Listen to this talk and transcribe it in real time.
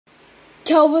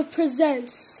Kelva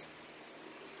presents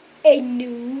a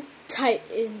new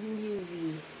Titan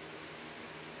movie.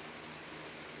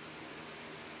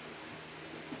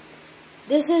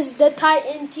 This is the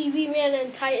Titan TV Man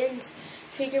and Titan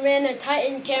Speaker Man and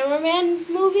Titan Cameraman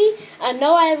movie. I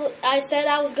know I said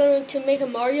I was going to make a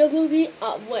Mario movie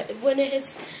when it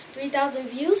hits 3,000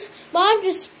 views, but I'm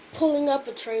just pulling up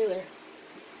a trailer.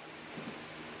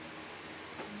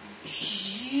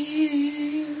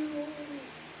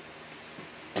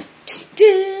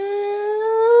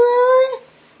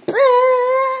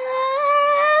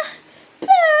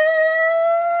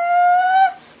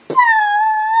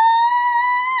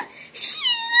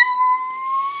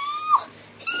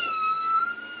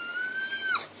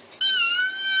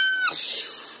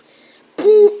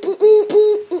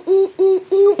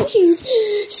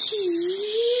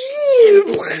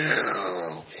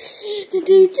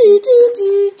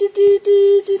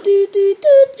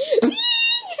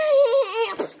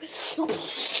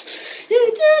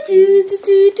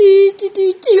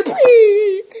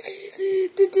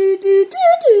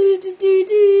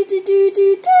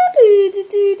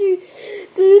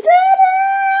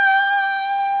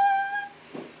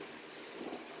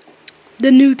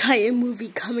 The new Titan movie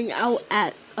coming out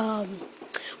at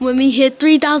when we hit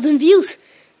 3,000 views.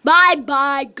 Bye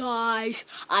bye guys.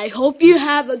 I hope you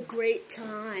have a great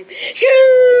time.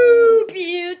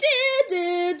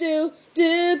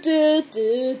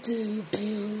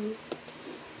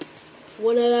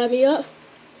 Wanna light me up?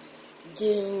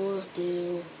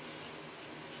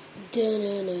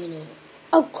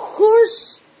 Of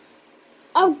course,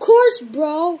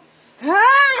 bro.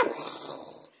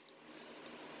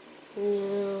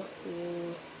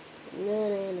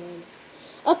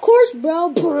 Of course,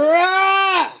 bro.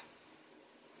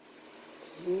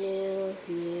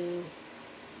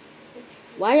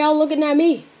 Why y'all looking at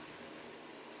me?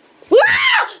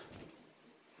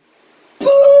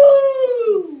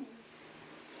 Boo!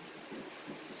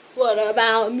 What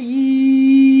about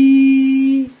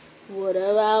me? What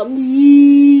about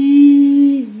me?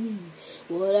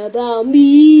 What about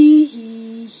me?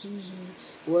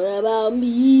 What about me?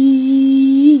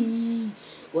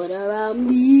 What about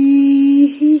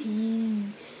me?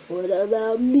 What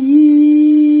about me?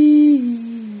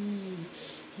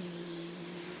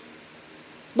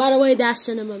 By the way, that's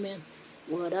Cinemaman.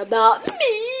 What about me?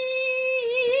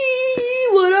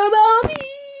 What about me?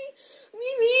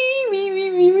 Me.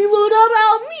 What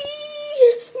about me?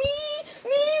 Me.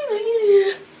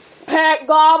 Pat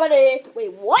Gobbledy.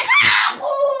 Wait, what?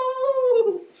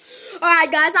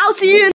 Alright, guys, I'll see you.